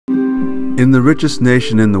In the richest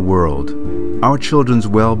nation in the world, our children's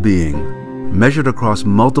well-being, measured across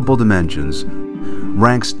multiple dimensions,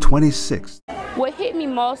 ranks 26th. What hit me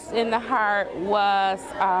most in the heart was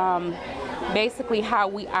basically how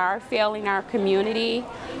we are failing our community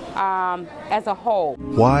as a whole.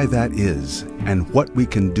 Why that is and what we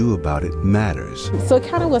can do about it matters. So it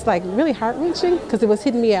kind of was like really heart-wrenching because it was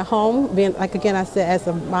hitting me at home, being like, again, I said, as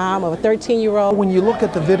a mom of a 13-year-old. When you look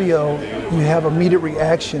at the video, you have immediate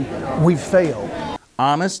reaction, we failed.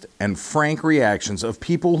 Honest and frank reactions of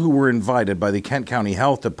people who were invited by the Kent County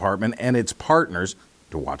Health Department and its partners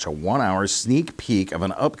to watch a 1-hour sneak peek of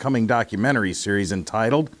an upcoming documentary series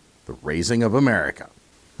entitled The Raising of America.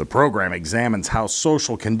 The program examines how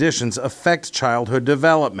social conditions affect childhood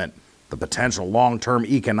development, the potential long-term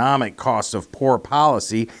economic costs of poor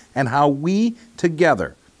policy, and how we,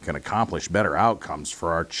 together, can accomplish better outcomes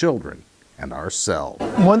for our children and ourselves.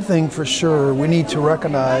 One thing for sure, we need to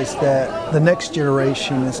recognize that the next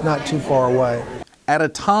generation is not too far away. At a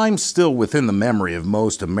time still within the memory of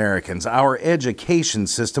most Americans, our education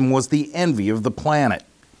system was the envy of the planet.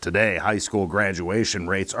 Today, high school graduation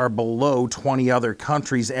rates are below 20 other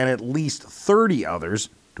countries, and at least 30 others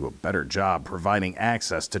do a better job providing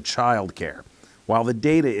access to child care. While the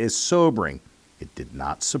data is sobering, it did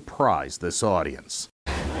not surprise this audience.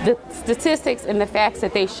 The statistics and the facts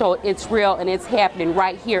that they show, it's real and it's happening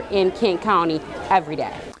right here in Kent County every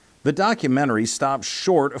day. The documentary stops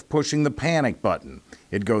short of pushing the panic button.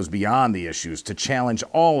 It goes beyond the issues to challenge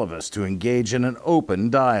all of us to engage in an open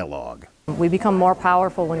dialogue. We become more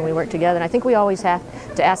powerful when we work together, and I think we always have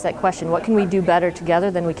to ask that question, what can we do better together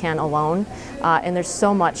than we can alone? And there's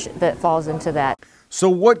so much that falls into that. So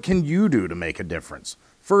what can you do to make a difference?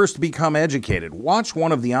 First, become educated. Watch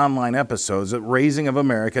one of the online episodes at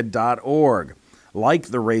raisingofamerica.org. Like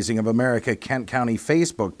the Raising of America Kent County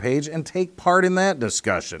Facebook page and take part in that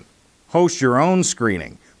discussion. Host your own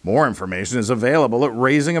screening. More information is available at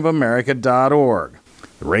raisingofamerica.org.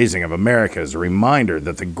 The Raising of America is a reminder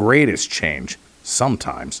that the greatest change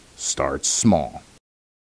sometimes starts small.